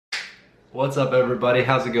What's up everybody,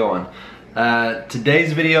 how's it going?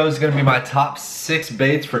 Today's video is going to be my top 6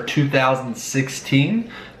 baits for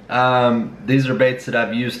 2016. These are baits that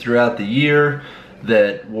I've used throughout the year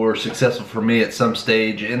that were successful for me at some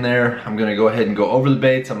stage in there. I'm going to go ahead and go over the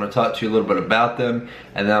baits. I'm going to talk to you a little bit about them,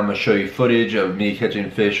 and then I'm going to show you footage of me catching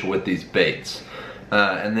fish with these baits.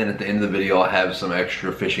 And then at the end of the video I'll have some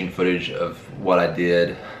extra fishing footage of what I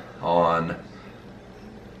did on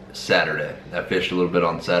Saturday. I fished a little bit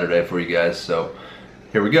on Saturday for you guys, so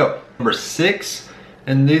here we go. Number 6,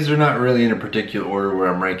 and these are not really in a particular order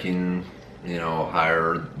where I'm ranking, you know,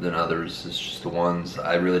 higher than others. It's just the ones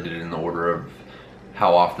I really did it in the order of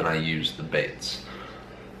how often I use the baits.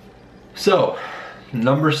 So,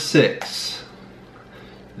 number 6.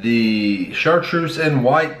 The Chartreuse and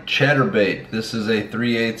white chatterbait. This is a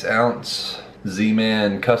 3/8 ounce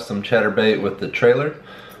Z-Man custom chatterbait with the trailer,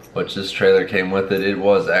 which this trailer came with it. It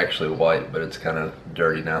was actually white, but it's kind of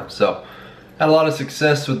dirty now. So, had a lot of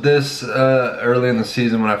success with this early in the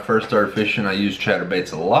season when I first started fishing. I used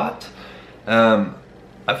chatterbaits a lot.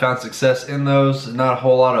 I found success in those. Not a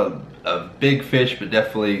whole lot of big fish, but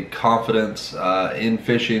definitely confidence in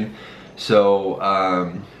fishing. So,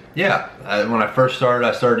 yeah, when I first started,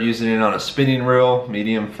 I started using it on a spinning reel,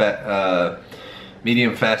 medium fast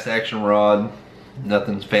action rod,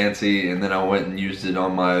 nothing fancy, and then I went and used it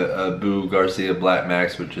on my Boo Garcia Black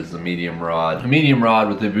Max, which is the medium rod. A medium rod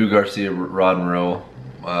with the Boo Garcia rod and reel.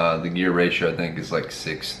 The gear ratio I think is like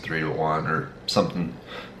 6:3 to 1 or something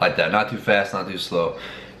like that. Not too fast, not too slow.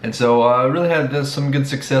 And so I really had some good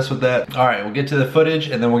success with that. All right, we'll get to the footage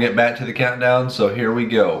and then we'll get back to the countdown. So here we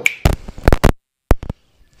go.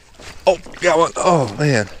 Oh, got one. Oh,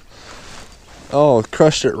 man. Oh,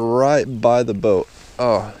 crushed it right by the boat.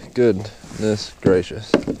 Oh, goodness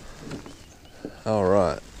gracious. All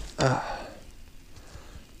right.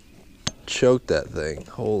 Choked that thing.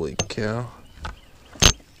 Holy cow.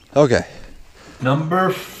 Okay. Number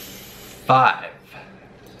 5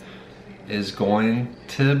 is going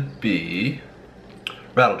to be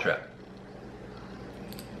rattle trap.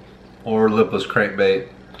 Or lipless crankbait,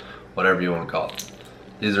 whatever you want to call it.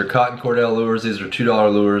 These are cotton Cordell lures. These are $2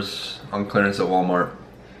 lures on clearance at Walmart.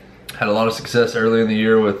 Had a lot of success early in the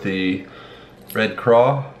year with the red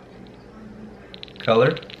Craw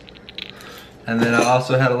color. And then I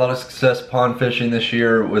also had a lot of success pond fishing this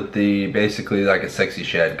year with the basically like a sexy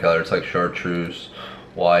shad color. It's like chartreuse,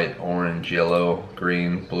 white, orange, yellow,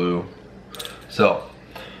 green, blue. So,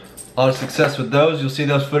 a lot of success with those. You'll see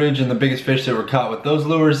those footage and the biggest fish that were caught with those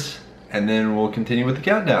lures. And then we'll continue with the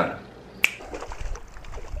countdown.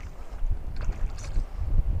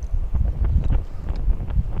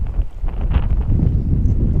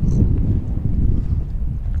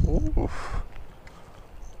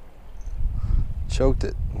 Choked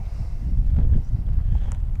it.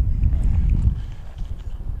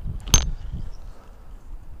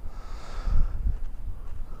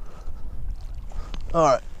 All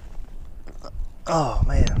right. Oh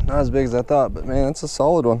man, not as big as I thought, but man, it's a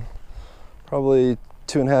solid one. Probably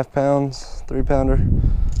 2.5 pounds, 3-pounder.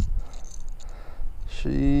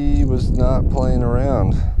 She was not playing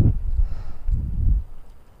around.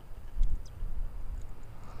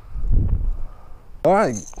 All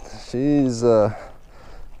right, she's a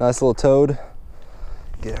nice little toad.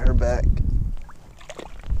 Get her back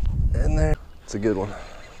in there. It's a good one.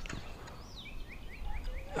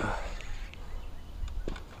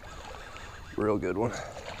 Real good one.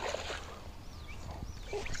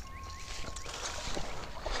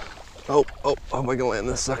 Oh, how am I gonna land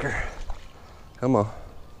this sucker? Come on.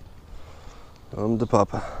 To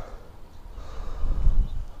Papa.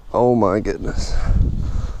 Oh my goodness.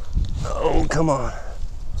 Oh, come on.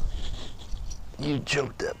 You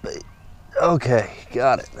choked that bait. Okay,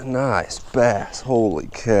 got it. Nice bass. Holy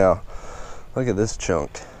cow. Look at this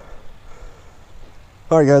chunk.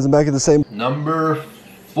 All right, guys, I'm back at the same. Number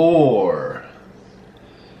 4.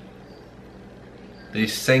 The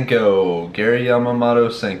Senko. Gary Yamamoto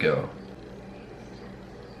Senko.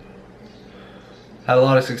 Had a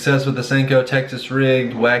lot of success with the Senko. Texas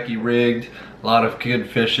rigged, wacky rigged. A lot of good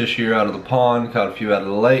fish this year out of the pond. Caught a few out of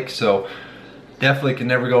the lake. So definitely can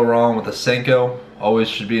never go wrong with a Senko. Always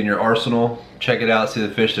should be in your arsenal. Check it out, see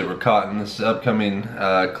the fish that were caught in this upcoming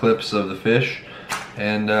clips of the fish.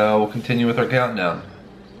 And we'll continue with our countdown.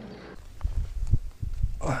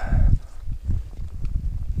 Oh.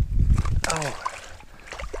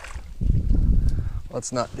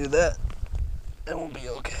 Let's not do that. It won't be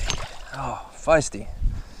okay. Oh, feisty.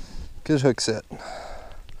 Good hook set.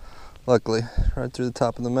 Luckily, right through the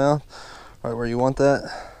top of the mouth, right where you want that.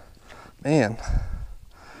 Man,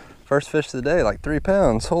 first fish of the day, like 3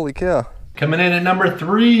 pounds. Holy cow. Coming in at number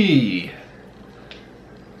 3,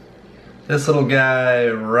 This little guy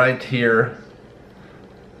right here,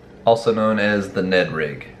 also known as the Ned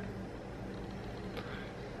rig.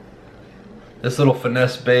 This little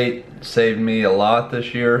finesse bait saved me a lot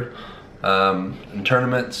this year in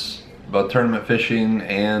tournaments, both tournament fishing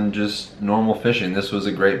and just normal fishing. This was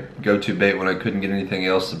a great go-to bait when I couldn't get anything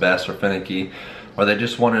else. The bass were finicky, or they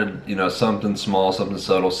just wanted, you know, something small, something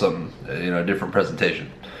subtle, something, you know, different presentation.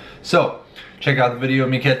 So check out the video of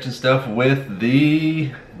me catching stuff with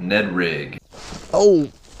the Ned rig. Oh.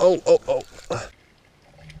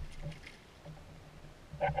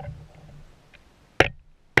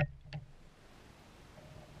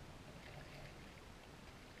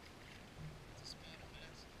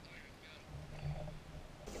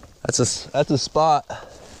 That's a spot.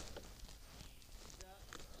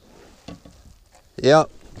 Yep.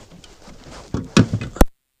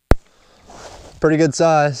 Pretty good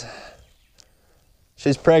size.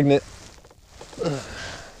 She's pregnant.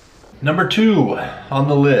 Number 2 on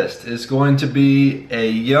the list is going to be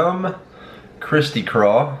a Christie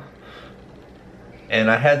Craw. And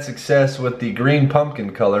I had success with the green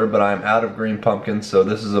pumpkin color, but I'm out of green pumpkin, so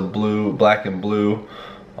this is a blue, black and blue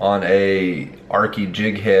on a arky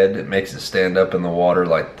jig head. It makes it stand up in the water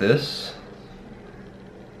like this.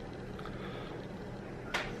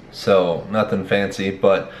 So nothing fancy,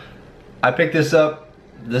 but I picked this up.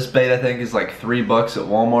 This bait I think is like $3 at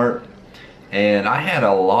Walmart, and I had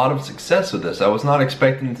a lot of success with this. I was not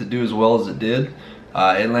expecting it to do as well as it did.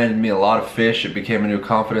 It landed me a lot of fish. It became a new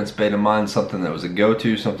confidence bait of mine, something that was a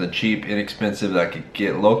go-to, something cheap, inexpensive that I could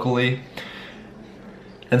get locally.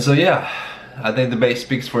 And so yeah, I think the bait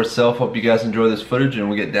speaks for itself. Hope you guys enjoy this footage and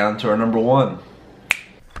we get down to our number 1.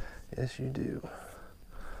 Yes, you do.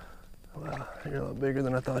 Wow, you're a lot bigger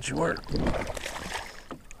than I thought you were.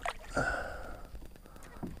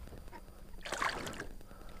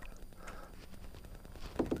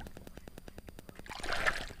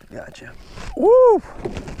 Gotcha. Woo!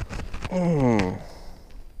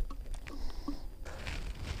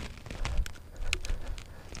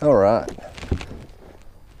 All right.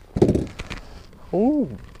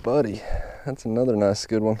 Ooh, buddy. That's another nice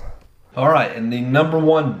good one. All right, and the number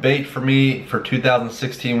 1 bait for me for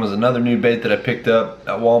 2016 was another new bait that I picked up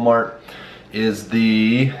at Walmart. Is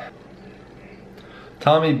the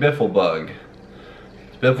Tommy Biffle bug.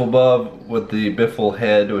 It's Biffle bug with the Biffle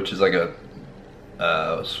head, which is like a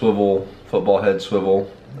swivel, football head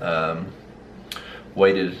swivel,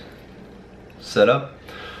 weighted setup.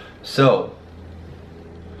 So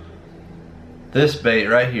this bait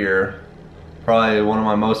right here, probably one of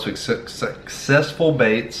my most successful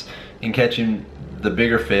baits in catching the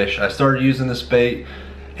bigger fish. I started using this bait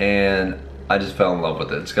and I just fell in love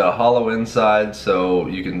with it. It's got a hollow inside, so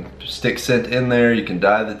you can stick scent in there, you can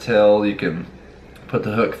dye the tail, you can put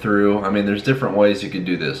the hook through. I mean, there's different ways you could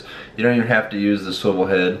do this. You don't even have to use the swivel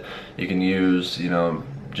head. You can use, you know,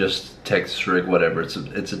 just Texas rig, whatever. It's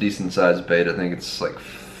a decent sized bait. I think it's like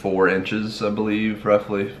 4 inches, I believe,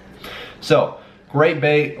 roughly. So great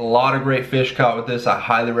bait, a lot of great fish caught with this. I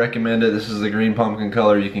highly recommend it. This is the green pumpkin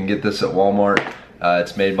color. You can get this at Walmart.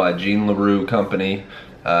 It's made by Gene Larew company,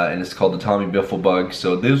 and it's called the Tommy Biffle bug.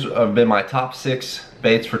 So these have been my top 6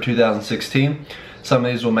 baits for 2016. Some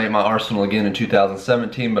of these will make my arsenal again in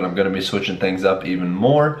 2017, but I'm going to be switching things up even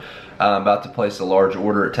more. I'm about to place a large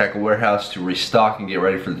order at Tackle Warehouse to restock and get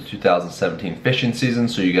ready for the 2017 fishing season,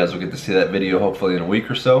 so you guys will get to see that video hopefully in a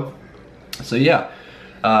week or so. So yeah,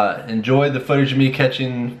 enjoy the footage of me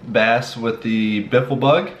catching bass with the Biffle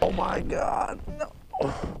bug. Oh my God. No.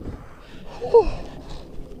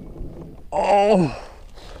 Oh.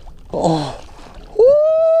 Oh.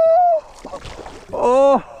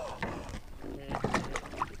 Oh.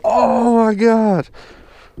 Oh my God.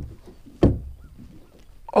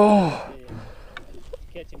 Oh.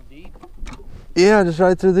 Catch him deep? Yeah, just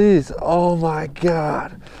right through these. Oh my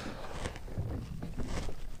God.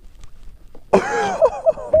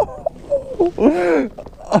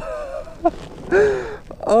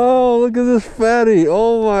 Oh, look at this fatty.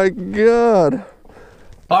 Oh my God.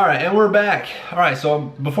 All right, and we're back. All right, so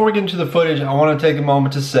before we get into the footage, I want to take a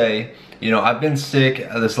moment to say, you know, I've been sick.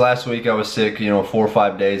 This last week I was sick, you know, 4 or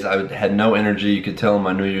 5 days. I had no energy. You could tell in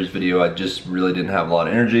my New Year's video, I just really didn't have a lot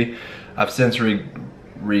of energy. I've since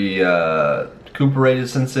recuperated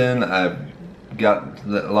since then. I've got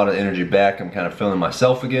a lot of energy back. I'm kind of feeling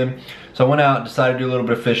myself again. So I went out, decided to do a little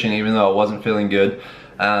bit of fishing, even though I wasn't feeling good.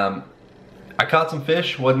 I caught some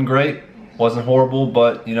fish, wasn't great. Wasn't horrible,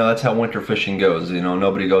 but you know, that's how winter fishing goes. You know,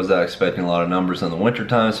 nobody goes out expecting a lot of numbers in the winter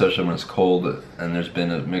time, especially when it's cold and there's been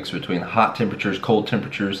a mix between hot temperatures, cold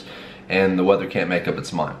temperatures, and the weather can't make up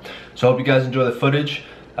its mind. So I hope you guys enjoy the footage.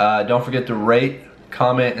 Don't forget to rate,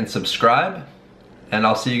 comment, and subscribe. And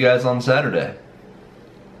I'll see you guys on Saturday.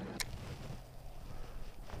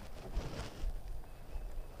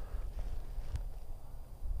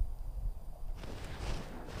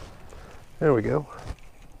 There we go.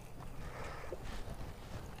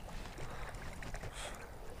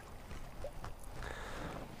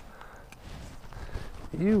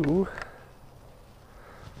 You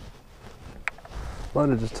might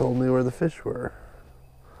have just told me where the fish were.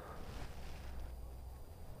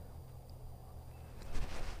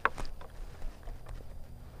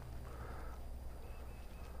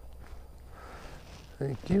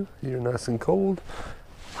 Thank you. You're nice and cold.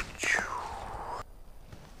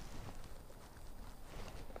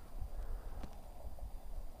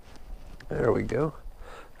 There we go.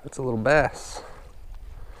 That's a little bass.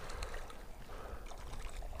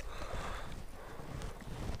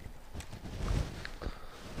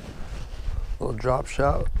 Little drop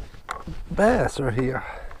shot bass right here.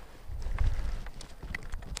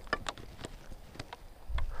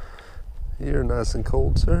 You're nice and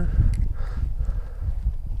cold, sir.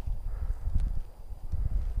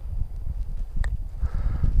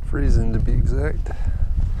 Freezing to be exact.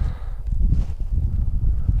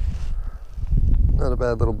 Not a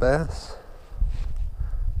bad little bass.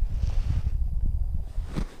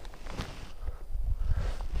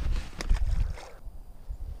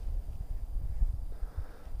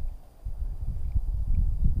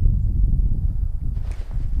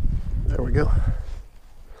 There we go.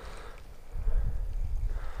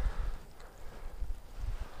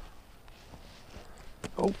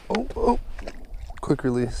 Oh, oh, oh. Quick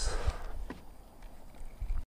release.